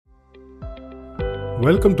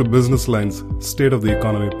Welcome to Business Line's State of the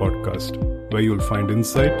Economy podcast, where you'll find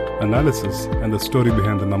insight, analysis, and the story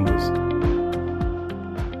behind the numbers.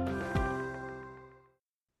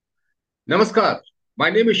 Namaskar. My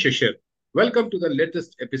name is Shishir. Welcome to the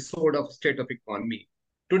latest episode of State of Economy.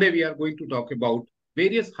 Today we are going to talk about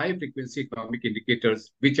various high-frequency economic indicators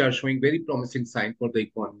which are showing very promising signs for the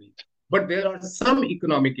economy. But there are some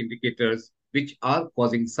economic indicators which are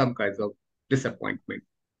causing some kinds of disappointment.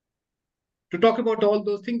 To talk about all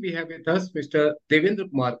those things, we have with us Mr. Devendra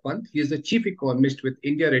Kumar Pant. He is the Chief Economist with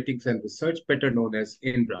India Ratings and Research, better known as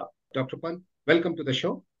Ind-RA. Dr. Pant, welcome to the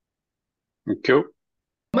show. Thank you.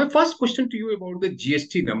 My first question to you about the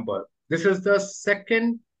GST number. This is the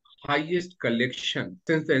second highest collection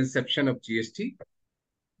since the inception of GST,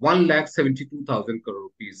 1,72,000 crore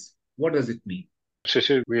rupees. What does it mean?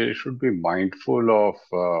 Shishir, we should be mindful of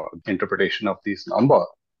interpretation of these numbers.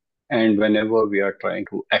 And whenever we are trying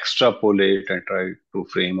to extrapolate and try to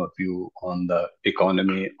frame a view on the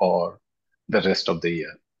economy or the rest of the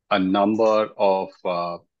year, a number of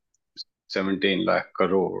 17 lakh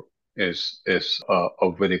crore is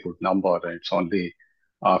a very good number. And it's only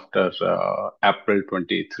after April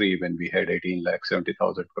 23 when we had 18 lakh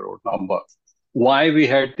 70,000 crore number. Why we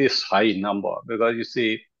had this high number? Because you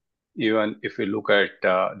see, even if you look at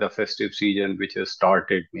the festive season, which has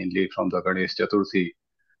started mainly from the Ganesh Chaturthi,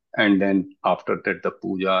 and then after that the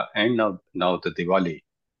Puja, and now the Diwali.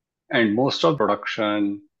 And most of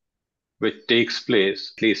production which takes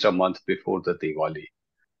place at least a month before the Diwali.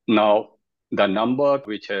 Now, the number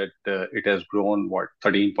which it has grown,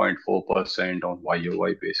 13.4% on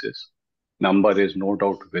YOY basis. Number is no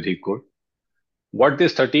doubt very good. What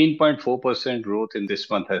this 13.4% growth in this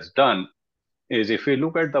month has done is, if we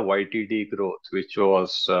look at the YTD growth, which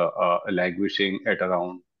was languishing at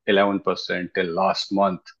around 11% till last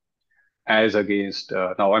month, as against,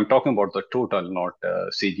 now I'm talking about the total, not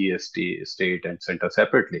CGST, state and center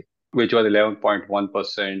separately, which was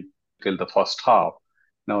 11.1% till the first half.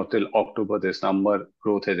 Now till October, this number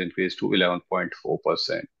growth has increased to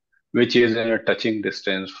 11.4%, which is in a touching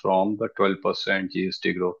distance from the 12%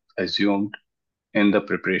 GST growth assumed in the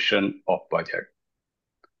preparation of budget.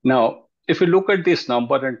 Now, if you look at this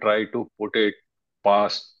number and try to put it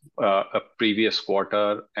past a previous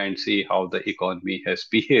quarter and see how the economy has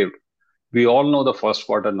behaved, we all know the first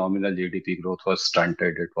quarter nominal GDP growth was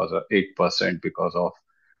stunted. It was 8% because of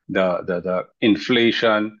the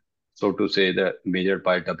inflation, so to say, that measured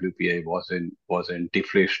by WPI was in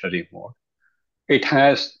deflationary mode.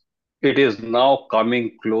 It is now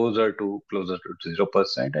coming closer to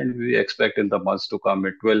 0%, and we expect in the months to come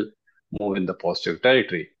it will move in the positive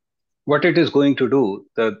territory. What it is going to do,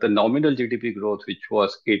 the nominal GDP growth, which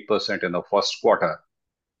was 8% in the first quarter,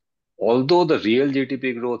 although the real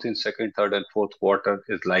GDP growth in second, third, and fourth quarter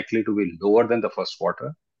is likely to be lower than the first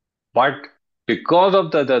quarter, but because of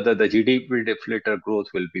the GDP deflator growth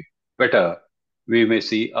will be better, we may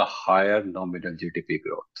see a higher nominal GDP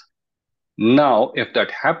growth. Now, if that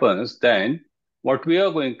happens, then what we are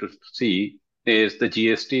going to see is the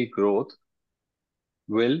GST growth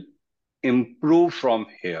will improve from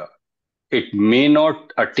here. It may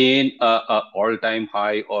not attain a all-time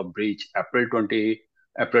high or breach April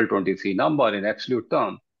 23 number in absolute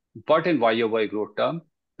term, but in YOY growth term,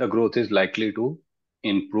 the growth is likely to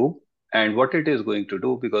improve. And what it is going to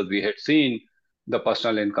do, because we had seen the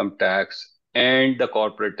personal income tax and the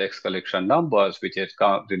corporate tax collection numbers, which is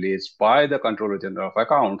released by the Controller General of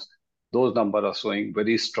Accounts, those numbers are showing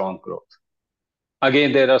very strong growth.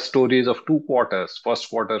 Again, there are stories of 2 quarters. First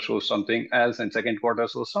quarter shows something else and second quarter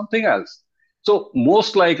shows something else. So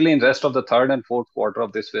most likely in rest of the third and fourth quarter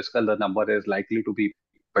of this fiscal, the number is likely to be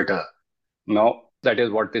better. Now, that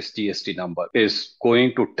is what this GST number is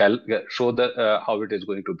going to show how it is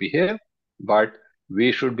going to behave. But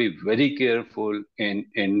we should be very careful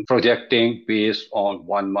in projecting based on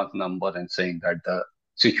 1 month number and saying that the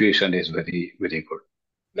situation is very, very good.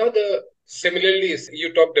 Now, similarly,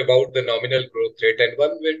 you talked about the nominal growth rate. And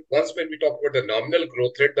once when we talk about the nominal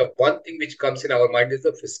growth rate, the one thing which comes in our mind is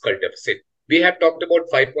the fiscal deficit. We have talked about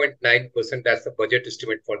 5.9% as the budget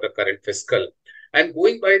estimate for the current fiscal. And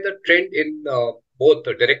going by the trend in both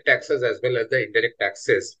the direct taxes as well as the indirect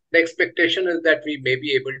taxes, the expectation is that we may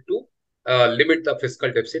be able to limit the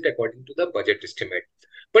fiscal deficit according to the budget estimate.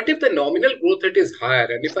 But if the nominal growth rate is higher,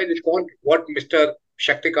 and if I recall what Mr.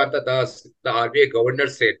 Shaktikanta Das, the RBI governor,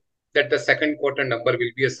 said, that the second quarter number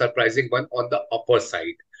will be a surprising one on the upper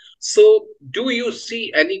side. So do you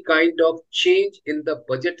see any kind of change in the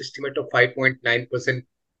budget estimate of 5.9%?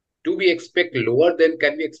 Can we expect lower than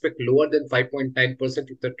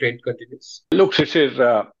 5.9% if the trend continues? Look,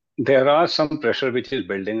 Shishir, there are some pressure which is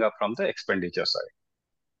building up from the expenditure side.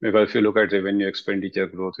 Because if you look at revenue expenditure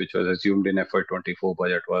growth, which was assumed in FY24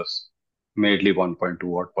 budget, was mainly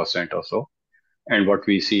 1.2 odd percent or so. And what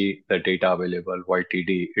we see, the data available,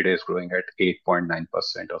 YTD, it is growing at 8.9%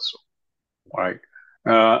 or so. All right.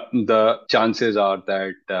 The chances are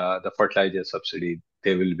that the fertilizer subsidy,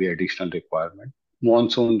 there will be additional requirement.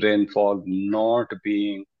 Monsoon rainfall not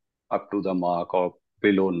being up to the mark or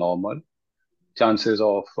below normal, chances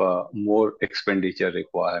of more expenditure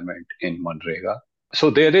requirement in Manrega. So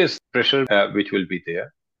there is pressure which will be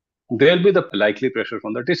there. There'll be the likely pressure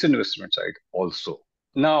from the disinvestment side also.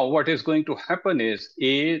 Now, what is going to happen is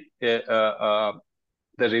the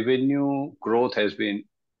revenue growth has been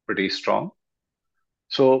pretty strong.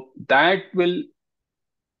 So that will,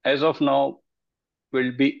 as of now,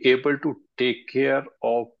 will be able to take care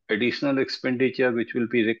of additional expenditure which will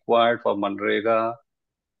be required for Manrega,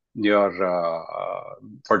 your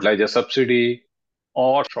fertilizer subsidy,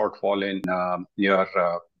 or shortfall in your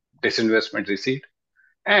disinvestment receipt.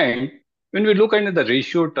 And when we look at the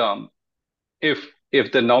ratio term,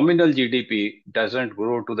 if the nominal GDP doesn't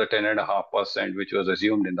grow to the 10.5%, which was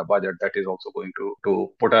assumed in the budget, that is also going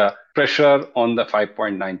to put a pressure on the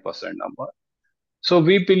 5.9% number. So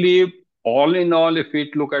we believe, all in all, if we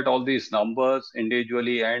look at all these numbers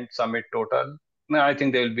individually and sum it total, I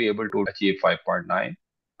think they'll be able to achieve 5.9.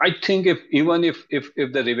 I think if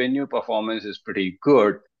the revenue performance is pretty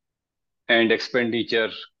good and expenditure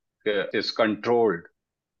is controlled,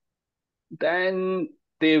 then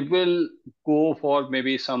they will go for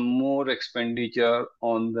maybe some more expenditure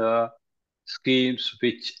on the schemes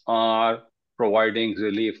which are providing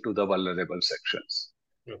relief to the vulnerable sections.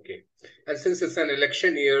 Okay. And since it's an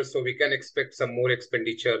election year, so we can expect some more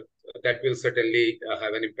expenditure that will certainly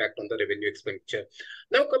have an impact on the revenue expenditure.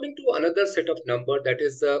 Now, coming to another set of number, that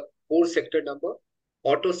is the core sector number,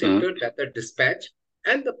 auto sector, that the dispatch,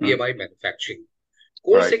 and the PMI manufacturing.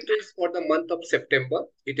 Core sector is for the month of September.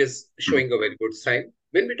 It is showing a very good sign.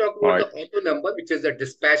 When we talk about the auto number, which is the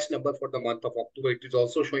dispatch number for the month of October, it is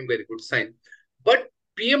also showing very good sign. But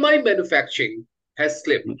PMI manufacturing has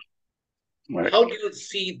slipped. How do you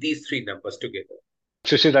see these three numbers together?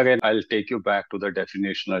 Shishir, again, I'll take you back to the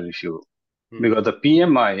definitional issue. Because the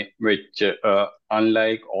PMI, which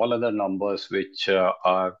unlike all other numbers which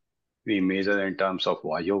we measure in terms of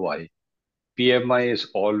YOY, PMI is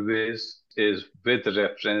always with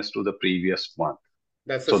reference to the previous month.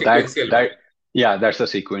 That's the sequential one. Yeah, that's the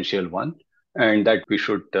sequential one. And that we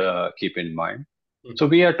should keep in mind. So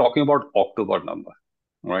we are talking about October number,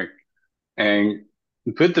 right? And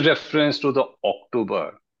with reference to the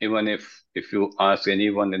October, even if you ask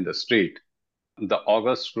anyone in the street, the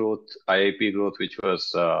August growth, IIP growth, which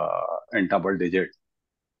was in double digit,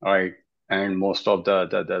 right? And most of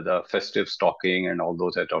the festive stocking and all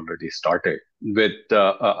those had already started, with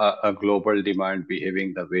a global demand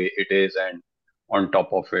behaving the way it is. And on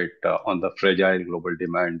top of it, on the fragile global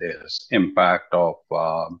demand, there's impact of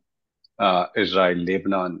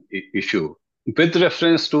Israel-Lebanon issue. With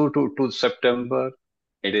reference to September,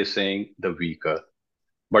 it is saying the weaker.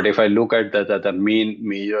 But if I look at the main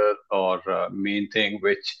measure or main thing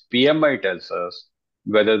which PMI tells us,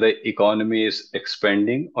 whether the economy is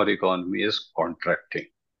expanding or economy is contracting,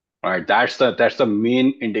 right? That's the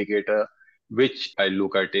main indicator which I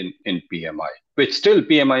look at in PMI, which still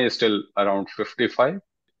PMI is still around 55,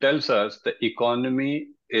 tells us the economy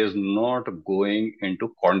is not going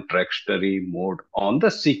into contractionary mode on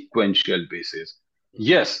the sequential basis.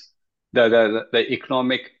 Yes, the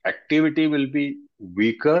economic activity will be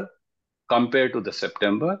weaker compared to the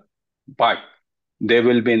September, but they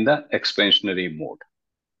will be in the expansionary mode.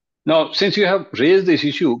 Now, since you have raised this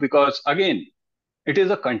issue, because again, it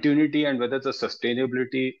is a continuity and whether the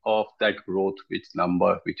sustainability of that growth, which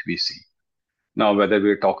number which we see. Now, whether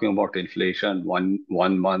we're talking about inflation, one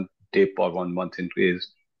month dip or 1 month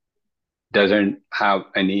increase, doesn't have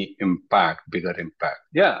any bigger impact.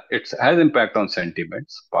 Yeah, it has impact on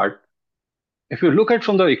sentiments, but if you look at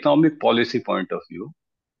from the economic policy point of view,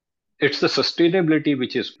 it's the sustainability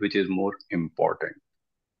which is more important.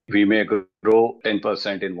 We may grow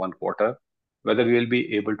 10% in one quarter, whether we will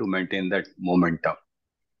be able to maintain that momentum.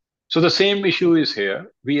 So the same issue is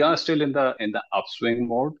here. We are still in the upswing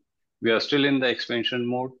mode. We are still in the expansion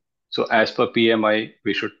mode. So as per PMI,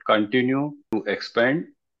 we should continue to expand,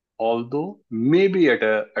 although maybe at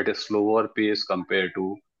a slower pace compared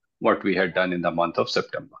to what we had done in the month of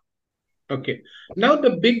September. Okay. Now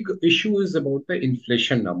the big issue is about the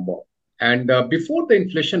inflation number. And before the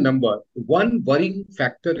inflation number, one worrying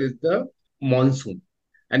factor is the monsoon.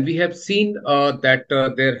 And we have seen that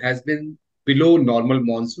there has been below normal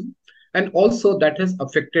monsoon. And also that has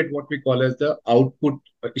affected what we call as the output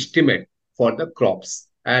estimate for the crops.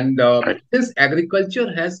 And Right. since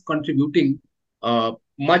agriculture has contributing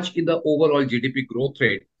much in the overall GDP growth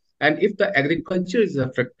rate, and if the agriculture is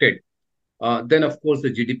affected, then of course the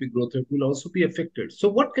GDP growth rate will also be affected. So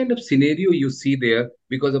what kind of scenario you see there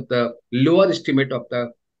because of the lower estimate of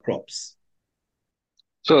the crops?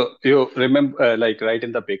 So you remember, like right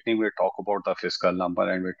in the beginning, we talked about the fiscal number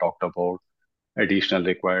and we talked about additional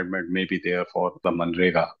requirement may be there for the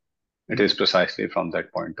Manrega. It is precisely from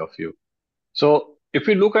that point of view. So if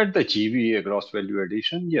you look at the GVA, gross value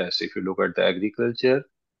addition, yes, if you look at the agriculture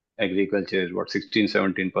is what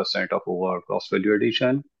 16-17% of overall gross value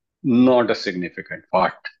addition, not a significant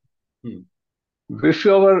part. Hmm. If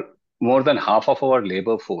our more than half of our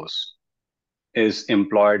labor force is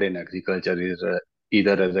employed in agriculture, is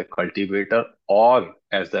either as a cultivator or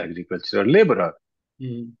as the agricultural laborer,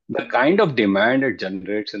 Hmm. the kind of demand it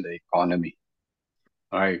generates in the economy,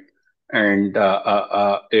 right? And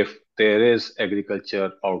if there is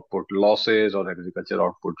agriculture output losses or agriculture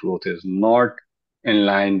output growth is not in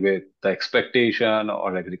line with the expectation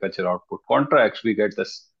or agriculture output contracts, we get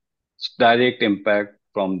this direct impact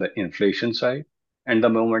from the inflation side. And the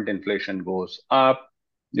moment inflation goes up,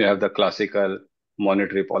 you have the classical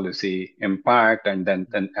monetary policy impact, and then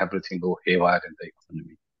everything go haywire in the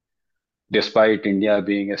economy. Despite India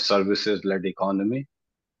being a services-led economy,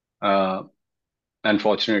 uh,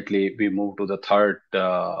 unfortunately, we moved to the third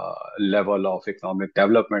level of economic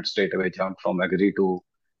development straight away, jumped from agri to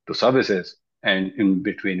services, and in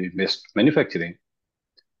between we missed manufacturing.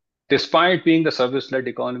 Despite being the service-led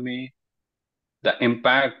economy, the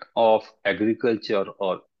impact of agriculture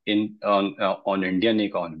or in on Indian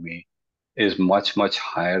economy is much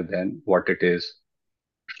higher than what it is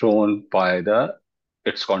shown by the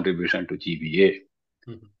its contribution to GVA.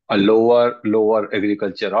 Hmm. A lower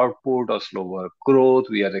agriculture output or slower growth.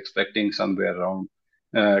 We are expecting somewhere around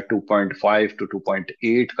 2.5 to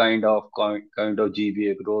 2.8 kind of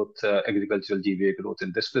GVA growth, agricultural GVA growth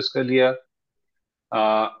in this fiscal year.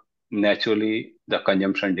 Uh, Naturally, the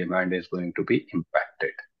consumption demand is going to be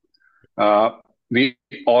impacted. Uh, we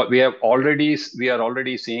are already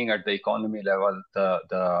seeing at the economy level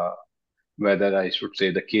the whether I should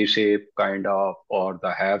say the K-shape kind of, or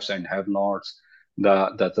the haves and have-nots,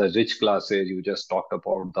 the rich classes. You just talked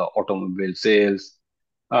about the automobile sales.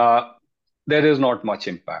 Uh, there is not much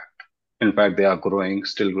impact. In fact, they are growing,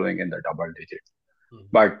 still growing in the double digits. Hmm.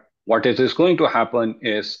 But what is going to happen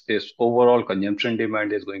is overall consumption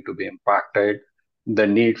demand is going to be impacted. The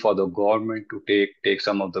need for the government to take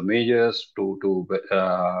some of the measures to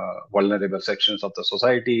vulnerable sections of the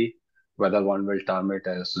society, whether one will term it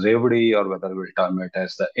as reverie or whether we'll term it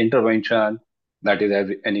as the intervention. That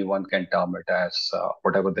is, anyone can term it as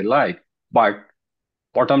whatever they like. But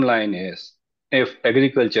bottom line is, if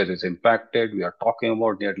agriculture is impacted, we are talking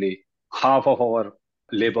about nearly half of our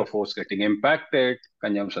labor force getting impacted,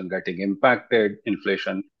 consumption getting impacted,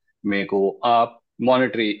 inflation may go up,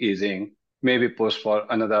 monetary easing may be pushed for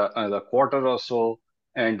another quarter or so,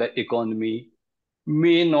 and the economy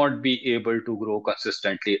may not be able to grow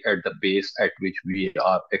consistently at the pace at which we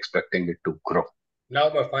are expecting it to grow. Now,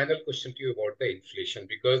 my final question to you about the inflation,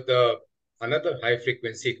 because the another high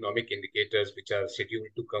frequency economic indicators which are scheduled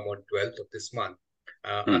to come on 12th of this month.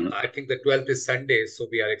 Mhm. I think the 12th is Sunday, so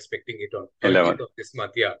we are expecting it on 13th 11. of this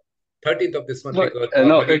month. Yeah, 13th of this month, No, because no,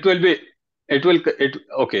 normally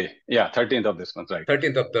okay. Yeah, 13th of this month, right.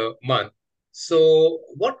 13th of the month. So,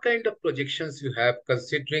 what kind of projections you have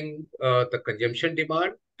considering the consumption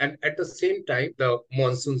demand and at the same time the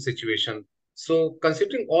monsoon situation? So,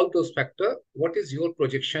 considering all those factors, what is your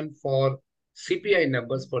projection for CPI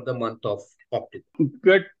numbers for the month of October?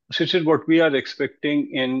 But Shishir, what we are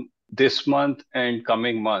expecting in this month and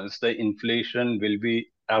coming months, the inflation will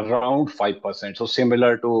be around 5%. So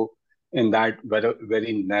similar to in that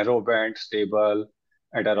very narrow band, stable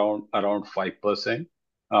at around 5%.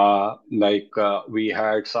 We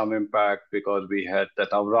had some impact because we had the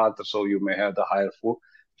Navratri, so you may have the higher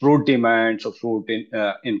fruit demand. So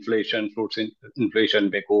inflation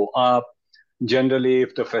may go up. Generally,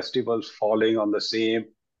 if the festival's falling on the same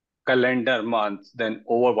calendar month, then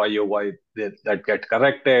over YOY that get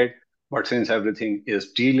corrected. But since everything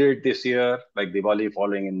is delayed this year, like Diwali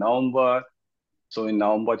falling in November, so in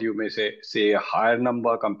November you may say a higher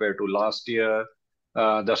number compared to last year,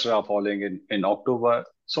 Dasra falling in October.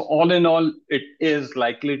 So all in all, it is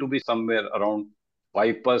likely to be somewhere around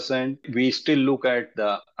 5%. We still look at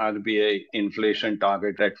the RBI inflation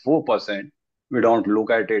target at 4%. We don't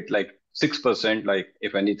look at it like 6%, like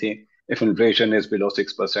if anything, if inflation is below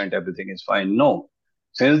 6%, everything is fine. No.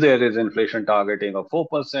 Since there is inflation targeting of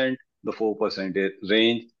 4%, the 4% is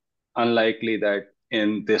range, unlikely that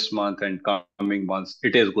in this month and coming months,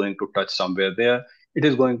 it is going to touch somewhere there. It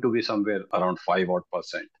is going to be somewhere around 5 odd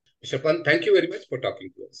 %. Mr. Pant, thank you very much for talking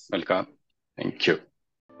to us. Welcome. Thank you.